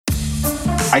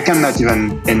I cannot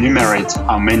even enumerate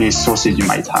how many sources you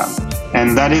might have.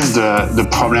 And that is the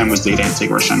problem with data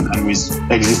integration and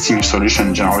with existing solution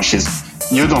in general, which is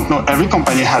you don't know. Every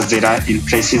company has data in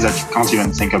places that you can't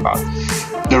even think about.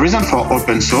 The reason for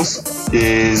open source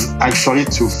is actually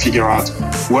to figure out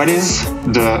what is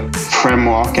the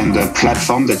framework and the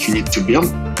platform that you need to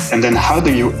build, and then how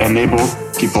do you enable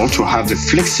people to have the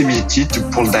flexibility to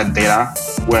pull that data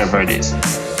wherever it is.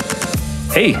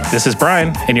 Hey, this is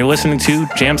Brian, and you're listening to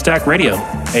JAMstack Radio,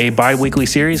 a bi-weekly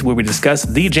series where we discuss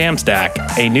the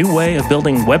JAMstack, a new way of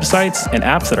building websites and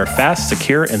apps that are fast,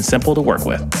 secure, and simple to work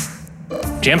with.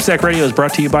 JAMstack Radio is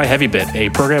brought to you by Heavybit, a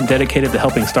program dedicated to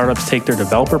helping startups take their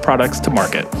developer products to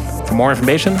market. For more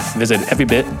information, visit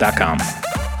heavybit.com.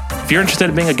 If you're interested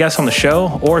in being a guest on the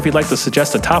show, or if you'd like to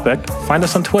suggest a topic, find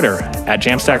us on Twitter at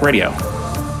JAMstack Radio.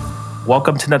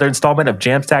 Welcome to another installment of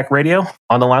JAMstack Radio.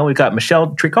 On the line, we've got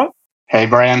Michel Tricot. Hey,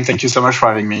 Brian, thank you so much for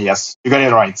having me. Yes, you got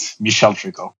it right. Michel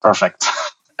Tricot. Perfect.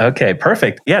 Okay,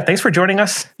 perfect. Yeah, thanks for joining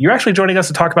us. You're actually joining us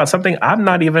to talk about something I'm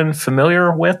not even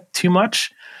familiar with too much.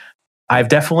 I've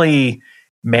definitely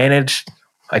managed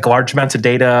large amounts of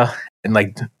data and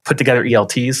put together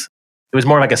ELTs. It was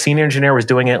more like a senior engineer was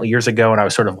doing it years ago, and I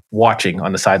was sort of watching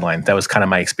on the sideline. That was kind of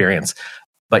my experience.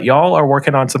 But y'all are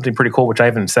working on something pretty cool, which I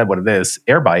haven't said what it is,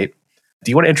 Airbyte.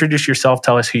 Do you want to introduce yourself,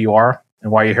 tell us who you are and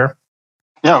why you're here?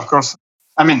 Yeah, of course.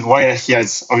 I mean, why I'm here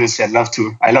is obviously I love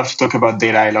to talk about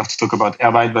data. I love to talk about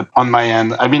Airbyte. But on my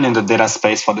end, I've been in the data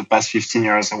space for the past 15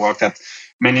 years. I worked at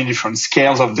many different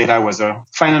scales of data, whether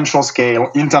financial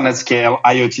scale, internet scale,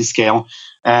 IoT scale,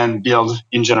 and build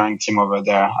engineering team over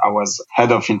there. I was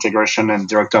head of integration and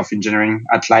director of engineering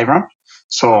at LiveRamp.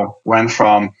 So went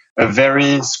from a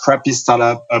very scrappy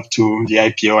startup up to the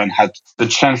IPO and had the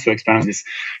chance to experience this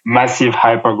massive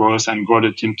hypergrowth and grow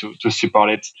the team to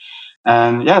support it.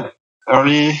 And yeah,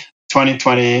 early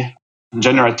 2020,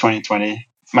 January 2020,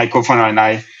 my co-founder and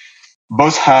I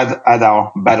both had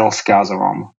our battle scars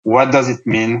around what does it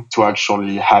mean to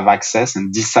actually have access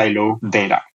and de-silo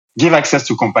data, give access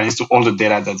to companies to all the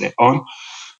data that they own.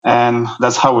 And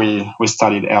that's how we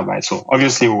started Airbyte. So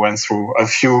obviously we went through a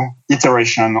few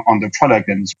iterations on the product.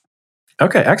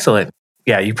 Okay, excellent.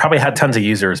 Yeah, you probably had tons of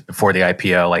users before the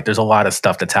IPO. There's a lot of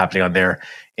stuff that's happening on there.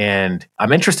 And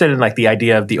I'm interested in the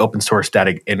idea of the open source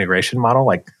data integration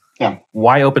model.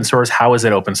 Why open source? How is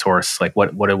it open source?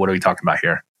 What are we talking about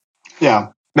here? Yeah,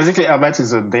 basically Airbyte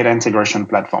is a data integration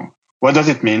platform. What does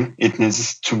it mean? It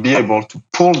means to be able to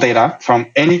pull data from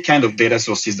any kind of data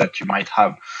sources that you might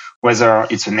have, whether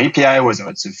it's an API, whether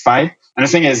it's a file. And the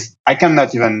thing is, I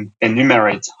cannot even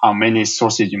enumerate how many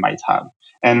sources you might have.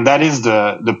 And that is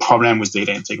the problem with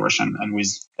data integration and with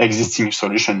existing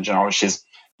solution in general, which is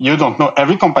you don't know.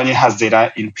 Every company has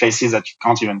data in places that you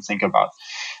can't even think about.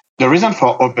 The reason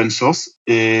for open source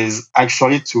is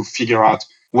actually to figure out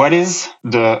what is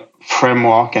the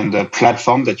framework and the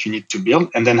platform that you need to build,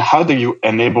 and then how do you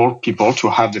enable people to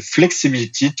have the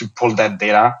flexibility to pull that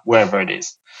data wherever it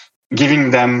is, giving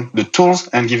them the tools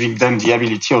and giving them the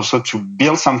ability also to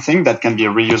build something that can be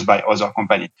reused by other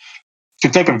companies. To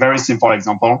take a very simple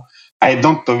example, I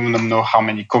don't even know how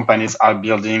many companies are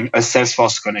building a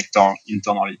Salesforce connector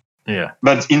internally. Yeah.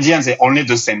 But in the end, they all need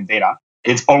the same data.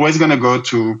 It's always going to go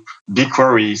to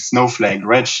BigQuery, Snowflake,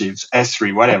 Redshift,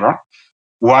 S3, whatever.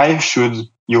 Why should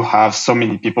you have so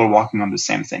many people working on the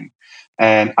same thing?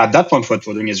 And at that point, what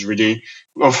we're doing is really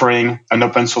offering an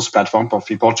open source platform for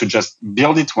people to just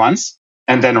build it once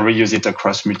and then reuse it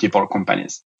across multiple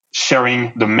companies,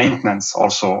 sharing the maintenance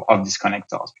also of these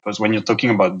connectors. Because when you're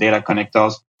talking about data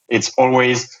connectors, it's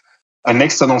always an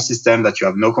external system that you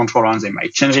have no control on. They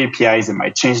might change APIs, they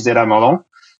might change data model.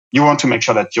 You want to make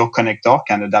sure that your connector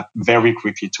can adapt very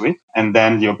quickly to it. And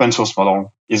then the open source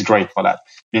model is great for that.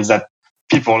 It means that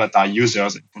people that are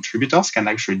users and contributors can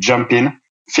actually jump in,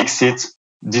 fix it,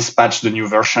 dispatch the new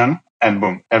version, and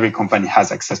boom, every company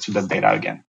has access to that data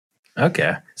again.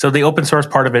 Okay. So the open source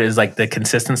part of it is the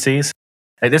consistencies.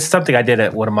 This is something I did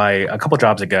at a couple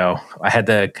jobs ago. I had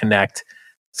to connect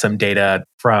some data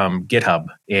from GitHub,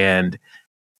 and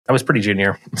I was pretty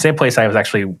junior. Same place I was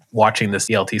actually watching this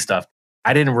ELT stuff.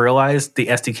 I didn't realize the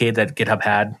SDK that GitHub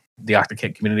had, the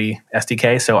OctaKit community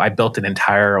SDK. So I built an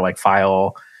entire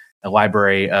file, a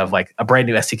library of a brand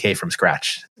new SDK from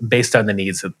scratch based on the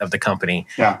needs of the company.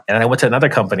 Yeah. And I went to another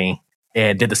company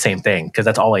and did the same thing because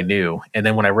that's all I knew. And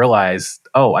then when I realized,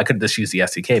 I could just use the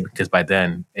SDK because by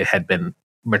then it had been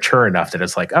mature enough that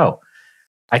it's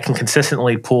I can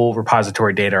consistently pull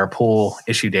repository data or pull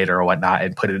issue data or whatnot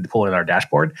and pull it in our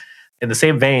dashboard. In the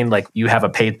same vein, you have a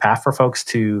paid path for folks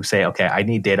to say, okay, I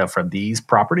need data from these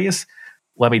properties.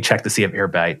 Let me check to see if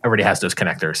Airbyte already has those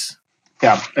connectors.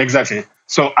 Yeah, exactly.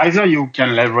 So either you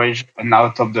can leverage an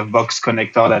out-of-the-box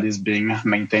connector that is being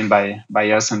maintained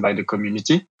by us and by the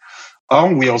community,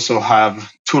 or we also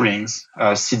have toolings,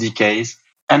 CDKs.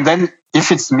 And then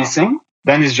if it's missing,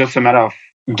 then it's just a matter of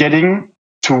getting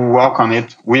to work on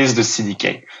it with the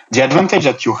CDK. The advantage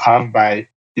that you have by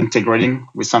integrating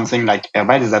with something like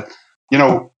Airbyte is that,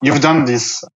 you've done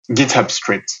this GitHub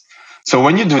scripts. So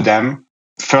when you do them,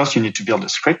 first you need to build a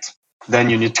script,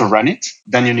 then you need to run it,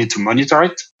 then you need to monitor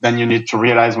it, then you need to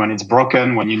realize when it's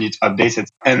broken, when you need to update it.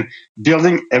 And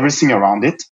building everything around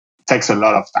it takes a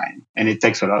lot of time, and it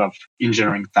takes a lot of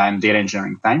engineering time, data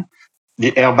engineering time.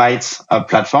 The Airbyte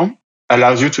platform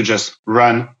allows you to just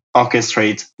run,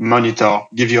 orchestrate, monitor,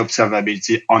 give you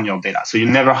observability on your data. So you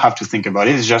never have to think about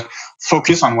it. It's just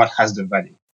focus on what has the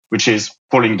value, which is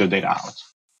pulling the data out.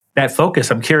 That focus,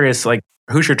 I'm curious,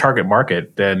 who's your target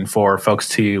market then for folks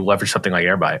to leverage something like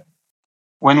Airbyte?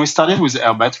 When we started with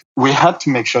Airbyte, we had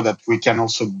to make sure that we can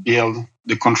also build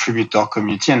the contributor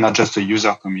community and not just a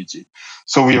user community.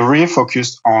 So we really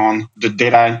focused on the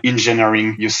data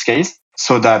engineering use case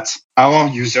so that our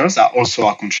users are also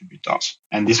our contributors.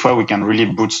 And this way we can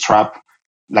really bootstrap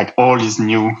all these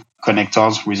new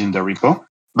connectors within the repo.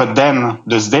 But then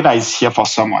this data is here for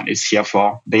someone. It's here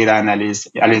for data analysts,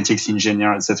 analytics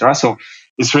engineer, etc. So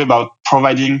it's really about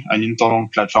providing an internal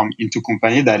platform into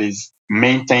company that is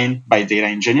maintained by data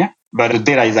engineer, but the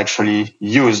data is actually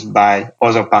used by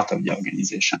other part of the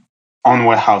organization on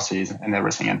warehouses and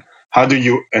everything. And how do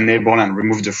you enable and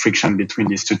remove the friction between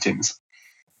these two teams?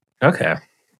 Okay,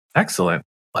 excellent.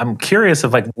 I'm curious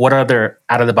of what other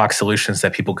out-of-the-box solutions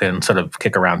that people can sort of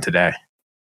kick around today.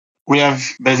 We have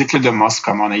basically the most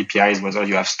common APIs, whether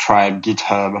you have Stripe,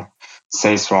 GitHub,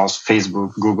 Salesforce,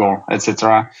 Facebook, Google,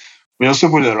 etc. We also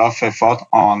put a lot of effort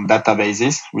on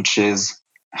databases, which is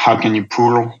how can you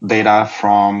pull data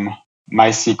from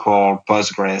MySQL,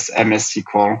 Postgres, MS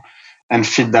SQL, and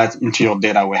feed that into your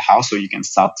data warehouse so you can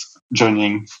start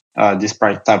joining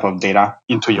disparate type of data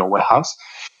into your warehouse.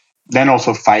 Then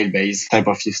also file-based type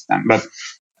of system. But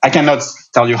I cannot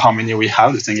tell you how many we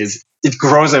have. The thing is, it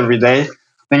grows every day.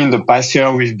 I think in the past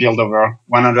year, we've built over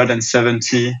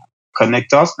 170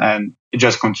 connectors, and it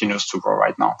just continues to grow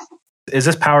right now. Is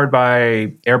this powered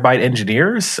by Airbyte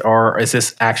engineers, or is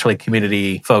this actually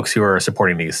community folks who are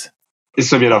supporting these?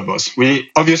 It's a bit of both. We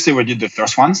did the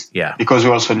first ones, because we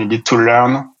also needed to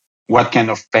learn what kind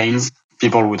of pains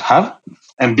people would have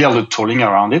and build a tooling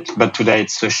around it. But today,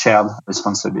 it's a shared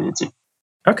responsibility.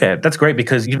 Okay, that's great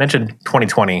because you mentioned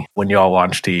 2020 when you all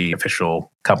launched the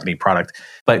official company product,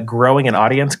 but growing an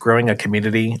audience, growing a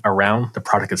community around the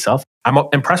product itself. I'm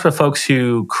impressed with folks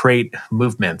who create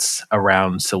movements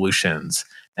around solutions.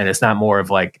 And it's not more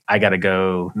of I got to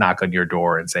go knock on your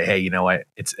door and say, hey, you know what?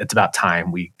 It's about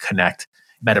time we connect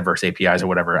metaverse APIs or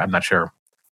whatever. I'm not sure.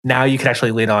 Now you can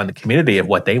actually lean on the community of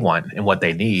what they want and what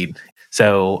they need.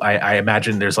 So I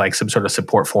imagine there's some sort of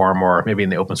support forum, or maybe in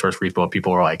the open source repo,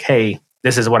 people are like, hey,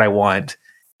 this is what I want.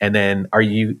 And then are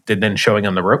you then showing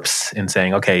them the ropes and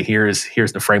saying, okay, here's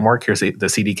the framework, here's the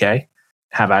CDK,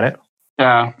 have at it?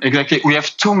 Yeah, exactly. We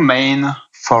have two main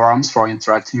forums for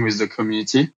interacting with the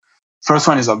community. First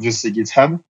one is obviously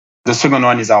GitHub. The second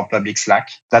one is our public Slack.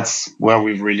 That's where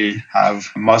we really have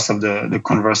most of the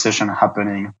conversation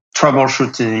happening.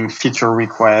 Troubleshooting, feature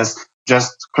requests,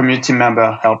 just community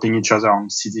member helping each other on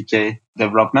CDK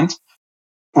development.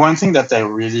 One thing that I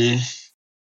really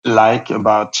like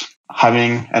about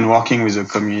having and working with the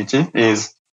community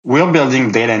is we're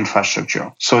building data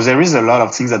infrastructure. So there is a lot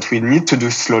of things that we need to do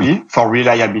slowly for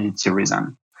reliability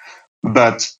reason.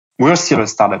 But we're still a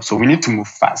startup, so we need to move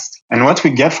fast. And what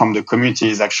we get from the community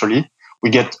is actually we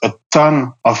get a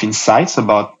ton of insights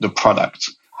about the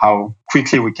product, how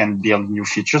quickly we can build new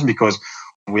features, because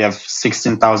we have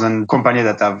 16,000 companies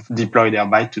that have deployed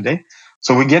Airbyte today.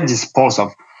 So we get this pulse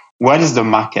of what is the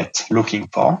market looking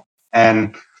for.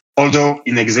 And although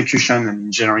in execution and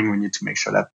engineering, we need to make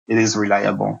sure that it is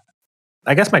reliable.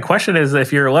 I guess my question is,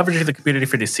 if you're leveraging the community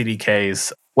for these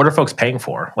CDKs, what are folks paying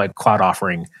for? Cloud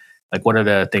offering, what are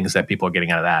the things that people are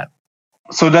getting out of that?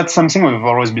 So that's something we've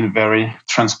always been very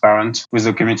transparent with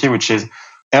the community, which is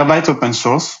Airbyte open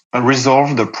source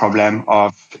resolve the problem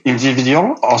of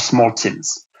individual or small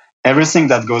teams. Everything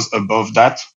that goes above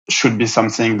that should be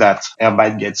something that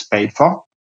Airbyte gets paid for.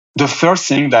 The first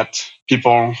thing that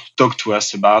people talk to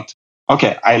us about,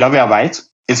 okay, I love Airbyte.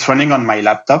 It's running on my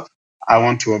laptop. I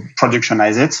want to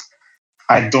productionize it.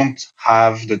 I don't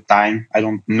have the time. I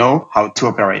don't know how to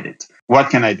operate it. What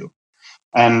can I do?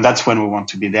 And that's when we want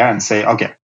to be there and say,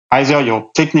 okay, either you're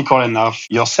technical enough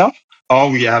yourself, or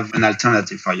we have an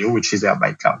alternative for you, which is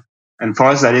Airbyte Cloud. And for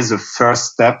us, that is the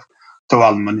first step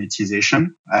toward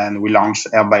monetization. And we launched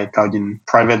Airbyte Cloud in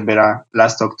private beta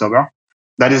last October.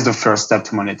 That is the first step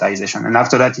to monetization. And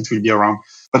after that, it will be around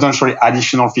potentially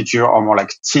additional feature or more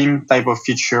like team type of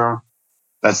feature.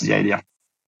 That's the idea.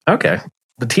 Okay.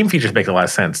 The team features make a lot of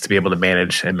sense to be able to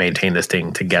manage and maintain this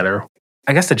thing together.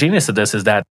 I guess the genius of this is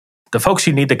that the folks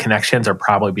who need the connections are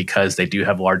probably because they do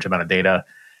have a large amount of data.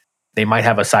 They might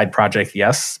have a side project,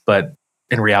 yes, but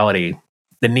in reality,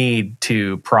 the need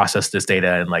to process this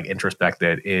data and like introspect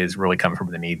it is really coming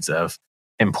from the needs of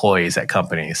employees at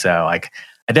companies. So like,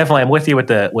 I'm with you with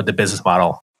the business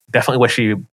model. Definitely wish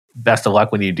you best of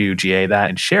luck when you do GA that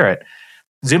and share it.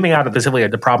 Zooming out of specifically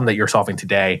the problem that you're solving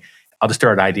today, I'll just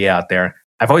throw an idea out there.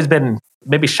 I've always been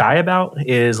maybe shy about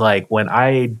is like when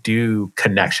I do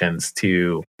connections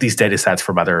to these data sets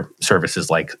from other services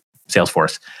like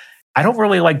Salesforce, I don't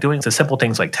really like doing the simple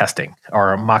things like testing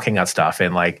or mocking out stuff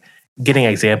and like getting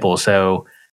examples. So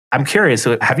I'm curious,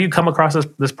 so have you come across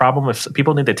this problem if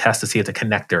people need to test to see if the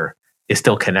connector is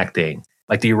still connecting?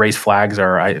 Like, do you raise flags,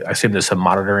 or I assume there's some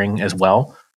monitoring as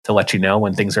well to let you know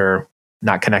when things are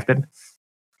not connected?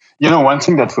 One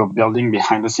thing that we're building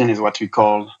behind the scene is what we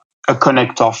call a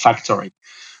connector factory.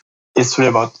 It's really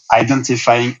about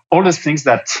identifying all the things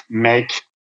that make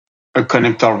a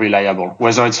connector reliable,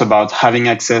 whether it's about having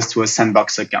access to a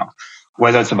sandbox account,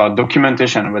 whether it's about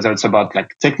documentation, whether it's about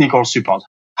like technical support.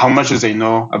 How much do they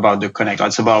know about the connector?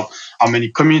 It's about how many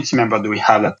community members do we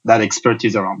have that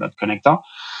expertise around that connector.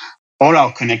 All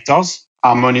our connectors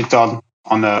are monitored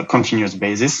on a continuous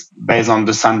basis based on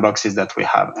the sandboxes that we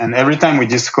have. And every time we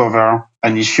discover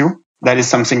an issue, that is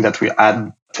something that we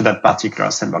add to that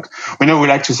particular sandbox. We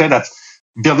like to say that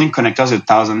building connectors is a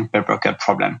 1,000 paper cut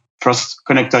problem. First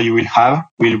connector you will have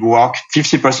will work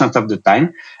 50% of the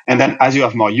time. And then as you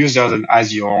have more users and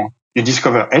as you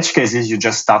discover edge cases, you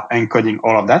just start encoding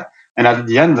all of that. And at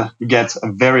the end, you get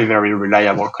a very, very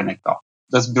reliable connector.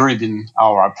 That's buried in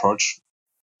our approach.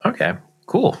 Okay,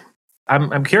 cool.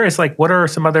 I'm curious, like, what are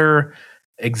some other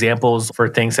examples for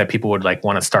things that people would like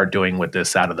want to start doing with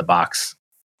this out of the box?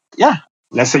 Yeah.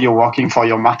 Let's say you're working for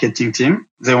your marketing team.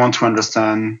 They want to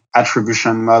understand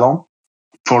attribution model,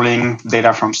 pulling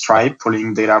data from Stripe,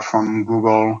 pulling data from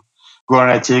Google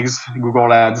Analytics,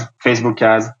 Google Ads, Facebook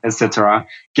Ads, etc.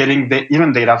 Getting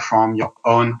even data from your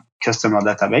own customer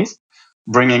database,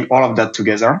 bringing all of that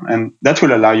together. And that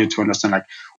will allow you to understand like,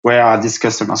 where are these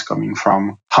customers coming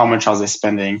from? How much are they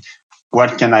spending?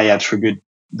 What can I attribute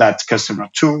that customer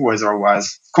to, whether it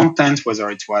was content, whether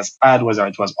it was ad, whether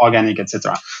it was organic,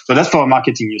 etc. So that's for a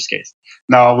marketing use case.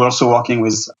 Now we're also working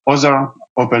with other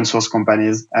open source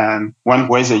companies. And one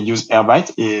way they use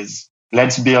Airbyte is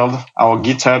let's build our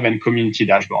GitHub and community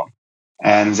dashboard.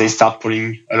 And they start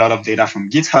pulling a lot of data from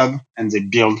GitHub and they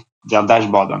build their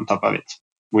dashboard on top of it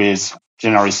with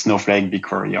generally Snowflake,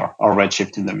 BigQuery, or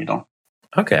Redshift in the middle.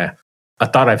 Okay. A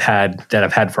thought I've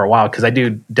had for a while, because I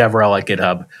do DevRel at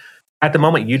GitHub. At the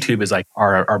moment, YouTube is like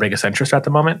our biggest interest at the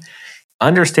moment.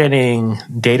 Understanding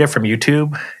data from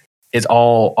YouTube is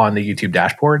all on the YouTube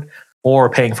dashboard, or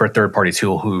paying for a third-party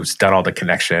tool who's done all the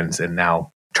connections and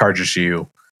now charges you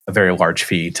a very large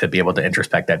fee to be able to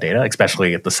introspect that data,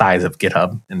 especially at the size of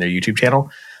GitHub and their YouTube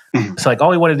channel. Mm-hmm. So like all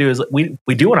we want to do is we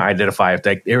do want to identify if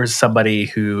like there's somebody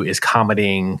who is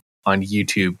commenting on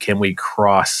YouTube, can we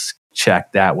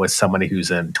cross-check that with somebody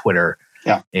who's in Twitter?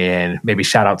 Yeah. And maybe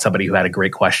shout out somebody who had a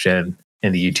great question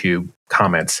in the YouTube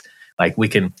comments. Like we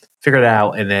can figure that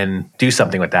out and then do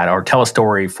something with that, or tell a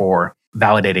story for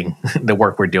validating the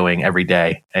work we're doing every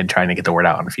day and trying to get the word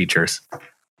out on the features.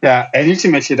 Yeah, and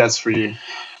ultimately that's really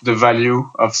the value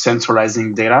of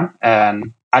centralizing data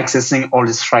and accessing all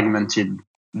this fragmented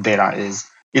data is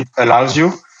it allows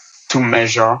you to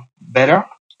measure better,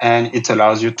 and it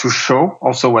allows you to show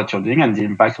also what you're doing and the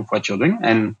impact of what you're doing.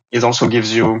 And it also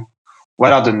gives you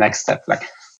what are the next steps. Like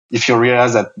if you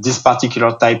realize that this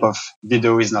particular type of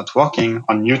video is not working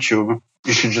on YouTube,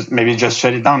 you should just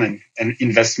shut it down and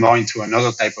invest more into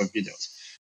another type of videos.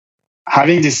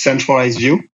 Having this centralized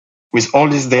view with all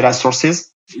these data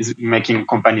sources is making a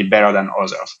company better than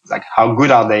others. Like how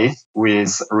good are they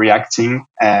with reacting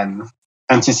and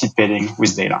anticipating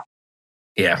with data?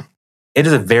 Yeah. It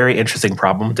is a very interesting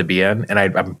problem to be in. And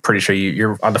I'm pretty sure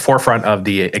you're on the forefront of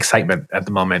the excitement at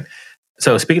the moment.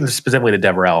 So speaking specifically to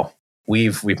DevRel,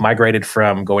 we've migrated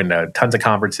from going to tons of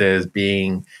conferences,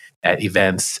 being at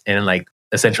events, and like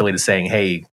essentially to saying,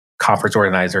 hey, conference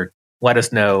organizer, let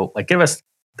us know, like give us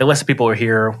the list of people who are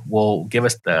here, will give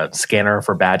us the scanner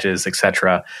for badges,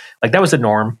 etc. Like that was the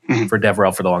norm for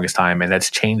DevRel for the longest time. And that's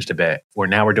changed a bit where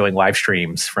now we're doing live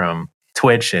streams from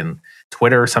Twitch and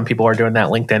Twitter. Some people are doing that.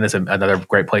 LinkedIn is another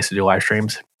great place to do live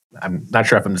streams. I'm not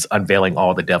sure if I'm just unveiling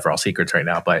all the DevRel secrets right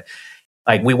now, but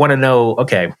like we want to know,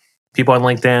 okay, people on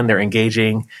LinkedIn, they're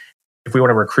engaging. If we want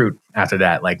to recruit after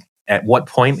that, like at what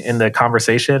point in the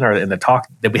conversation or in the talk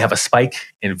did we have a spike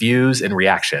in views and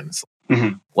reactions?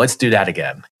 Mm-hmm. Let's do that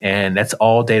again. And that's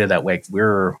all data that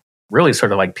we're really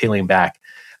sort of like peeling back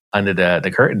under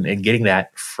the curtain and getting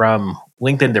that from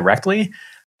LinkedIn directly.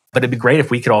 But it'd be great if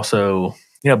we could also,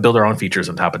 build our own features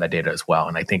on top of that data as well.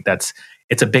 And I think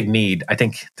it's a big need. I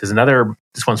think there's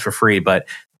this one's for free, but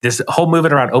this whole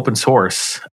movement around open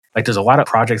source, like there's a lot of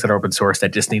projects that are open source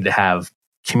that just need to have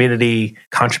community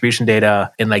contribution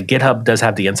data. And like GitHub does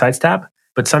have the Insights tab,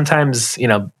 but sometimes,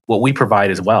 what we provide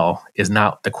as well is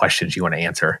not the questions you want to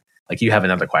answer. Like you have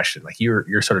another question, like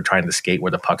you're sort of trying to skate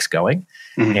where the puck's going.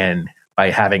 Mm-hmm. And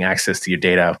by having access to your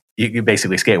data, you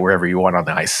basically skate wherever you want on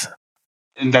the ice.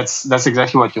 And that's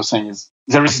exactly what you're saying is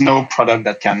there is no product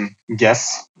that can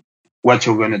guess what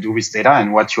you're going to do with data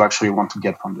and what you actually want to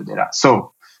get from the data.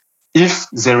 So if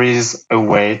there is a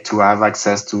way to have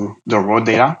access to the raw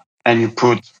data and you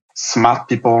put smart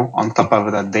people on top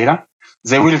of that data,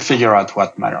 they will figure out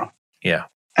what matters. Yeah.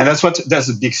 And that's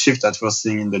a big shift that we're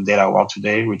seeing in the data world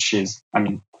today, which is,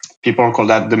 people call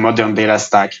that the modern data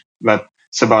stack, but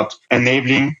it's about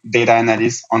enabling data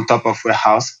analysis on top of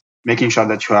warehouse, making sure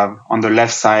that you have on the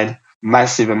left side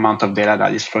massive amount of data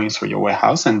that is flowing through your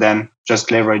warehouse, and then just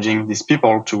leveraging these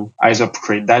people to either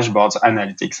create dashboards,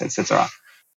 analytics, etc.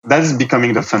 That is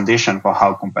becoming the foundation for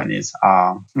how companies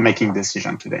are making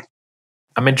decisions today.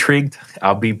 I'm intrigued.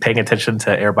 I'll be paying attention to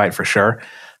Airbyte for sure.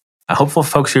 Hopeful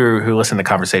folks who listen to the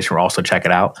conversation will also check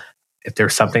it out. If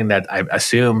there's something that I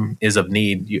assume is of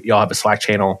need, y'all have a Slack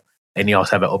channel and you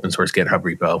also have an open source GitHub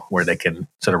repo where they can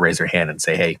sort of raise their hand and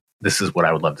say, hey, this is what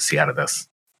I would love to see out of this.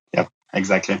 Yep,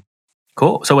 exactly.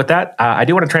 Cool. So with that, I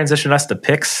do want to transition us to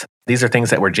picks. These are things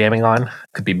that we're jamming on.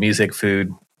 Could be music,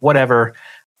 food, whatever.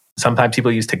 Sometimes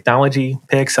people use technology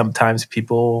picks. Sometimes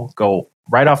people go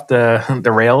right off the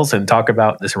rails and talk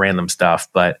about this random stuff.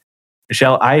 But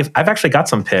Michel, I've actually got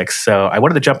some picks. So I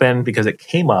wanted to jump in because it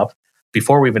came up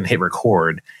before we even hit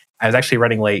record. I was actually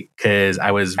running late because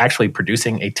I was actually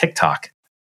producing a TikTok.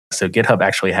 So GitHub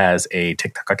actually has a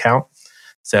TikTok account.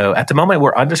 So at the moment,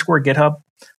 we're _GitHub.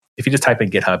 If you just type in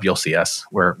GitHub, you'll see us.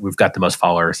 We've got the most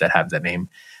followers that have that name.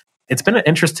 It's been an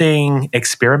interesting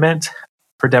experiment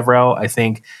for DevRel. I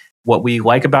think what we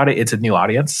like about it, it's a new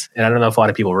audience. And I don't know if a lot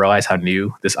of people realize how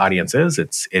new this audience is.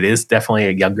 It is definitely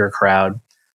a younger crowd,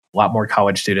 a lot more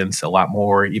college students, a lot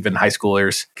more even high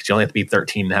schoolers, because you only have to be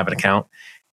 13 to have an account.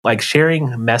 Like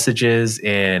sharing messages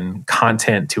and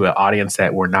content to an audience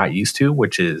that we're not used to,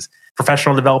 which is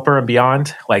professional developer and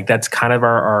beyond. Like that's kind of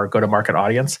our go-to-market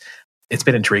audience. It's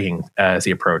been intriguing as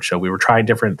the approach. So we were trying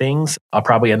different things. I'll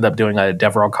probably end up doing a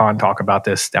DevRelCon talk about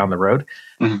this down the road.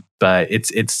 Mm-hmm. But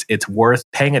it's worth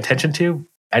paying attention to.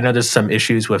 I know there's some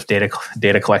issues with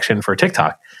data collection for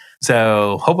TikTok.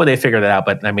 So hopefully they figure that out.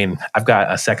 But I've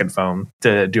got a second phone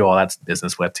to do all that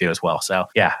business with too as well. So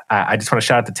yeah, I just want to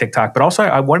shout out to TikTok. But also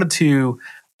I wanted to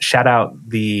shout out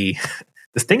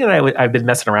this thing that I've been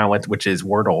messing around with, which is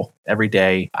Wordle. Every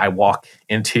day I walk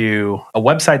into a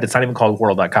website that's not even called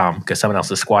Wordle.com because someone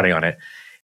else is squatting on it.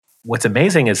 What's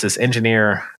amazing is this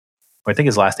engineer, I think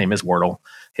his last name is Wordle.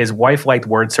 His wife liked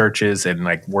word searches and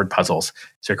like word puzzles.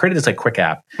 So he created this like quick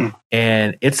app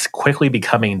and it's quickly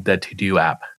becoming the to-do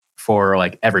app for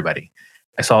like everybody.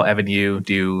 I saw Evan Yu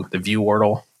do the View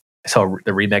Wordle. I saw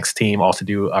the Remix team also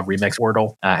do a Remix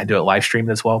Wordle and do it live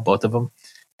streamed as well, both of them.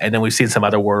 And then we've seen some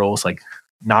other Wordles, like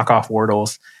knockoff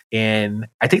Wordles. And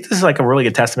I think this is like a really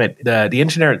good testament. The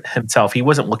engineer himself, he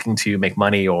wasn't looking to make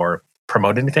money or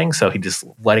promote anything. So he just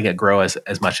letting it grow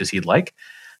as much as he'd like.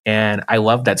 And I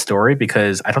love that story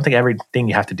because I don't think everything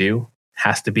you have to do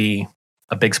has to be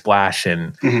a big splash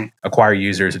and acquire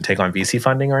users and take on VC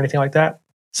funding or anything like that.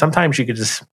 Sometimes you could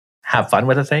just have fun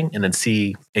with a thing and then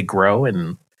see it grow.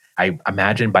 And I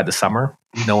imagine by the summer,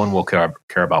 no one will care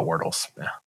about Wordles.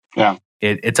 Yeah.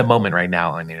 It's a moment right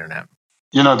now on the internet.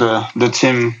 The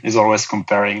team is always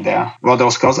comparing their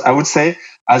Wordle scores. I would say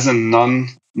as a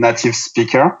non-native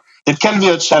speaker, it can be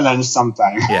a challenge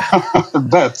sometimes. Yeah.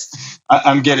 But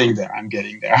I'm getting there.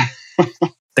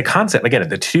 The concept, again,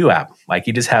 the to-do app, like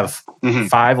you just have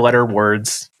 5-letter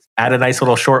words, add a nice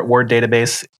little short word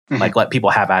database, like let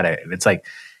people have at it. And it's like,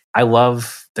 I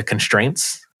love the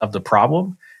constraints of the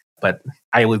problem, but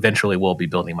I eventually will be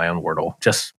building my own Wordle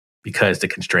just because the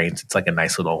constraints, it's like a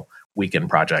nice little weekend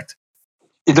project.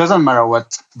 It doesn't matter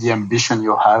what the ambition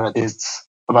you have. It's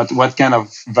about what kind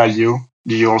of value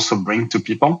do you also bring to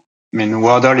people.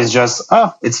 Wordle is just,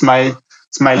 it's my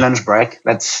lunch break.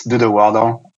 Let's do the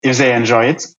Wordle. if they enjoy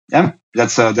it, yeah,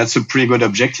 that's a pretty good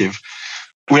objective.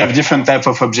 We have different type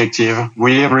of objective.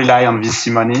 We rely on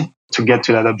VC money to get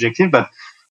to that objective, but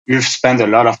we've spent a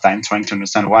lot of time trying to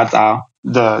understand what are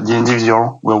the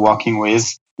individual we're working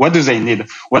with. What do they need?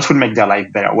 What would make their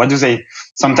life better? What do they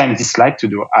sometimes dislike to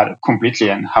do completely?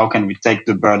 And how can we take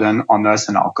the burden on us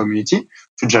and our community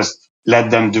to just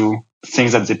let them do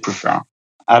things that they prefer?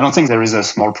 I don't think there is a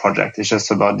small project. It's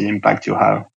just about the impact you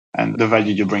have and the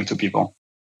value you bring to people.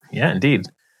 Yeah, indeed.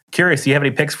 Curious, do you have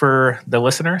any picks for the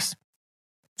listeners?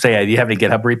 Say, do you have any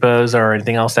GitHub repos or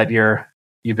anything else that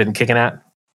you've been kicking at?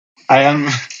 I am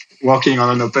working on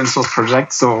an open source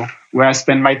project, so where I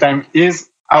spend my time is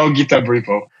our GitHub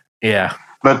repo. Yeah.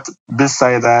 But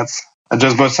beside that, I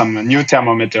just bought some new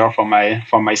thermometer for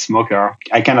my smoker.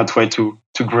 I cannot wait to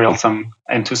grill some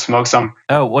and to smoke some.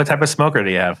 Oh, what type of smoker do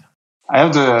you have? I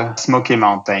have the Smoky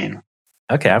Mountain.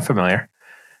 Okay, I'm familiar.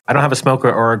 I don't have a smoker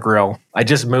or a grill. I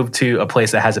just moved to a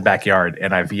place that has a backyard,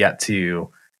 and I've yet to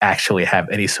actually have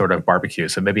any sort of barbecue.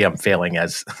 So maybe I'm failing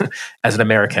as an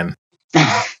American.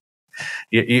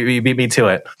 You beat me to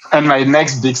it. And my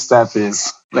next big step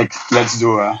is let's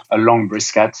do a long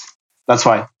brisket. That's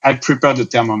why I prepared the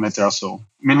thermometer, so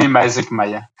minimizing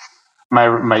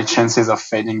my chances of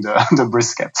failing the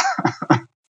brisket.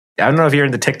 I don't know if you're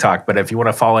into TikTok, but if you want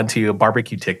to fall into a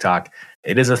barbecue TikTok,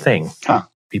 it is a thing. Huh.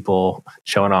 People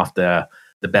showing off the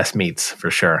best meats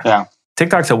for sure. Yeah.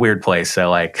 TikTok's a weird place,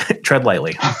 so tread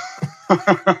lightly.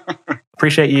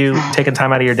 Appreciate you taking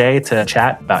time out of your day to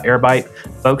chat about Airbyte.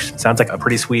 Folks, sounds like a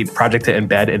pretty sweet project to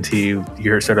embed into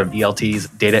your sort of ELT's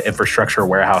data infrastructure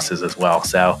warehouses as well.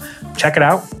 So check it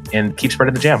out and keep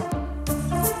spreading the jam.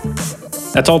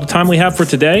 That's all the time we have for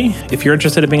today. If you're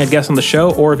interested in being a guest on the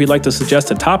show, or if you'd like to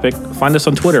suggest a topic, find us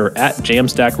on Twitter at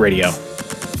JAMstack Radio.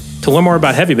 To learn more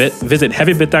about HeavyBit, visit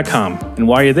heavybit.com. And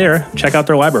while you're there, check out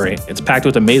their library. It's packed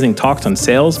with amazing talks on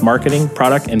sales, marketing,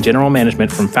 product, and general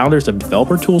management from founders of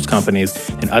developer tools companies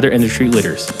and other industry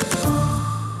leaders.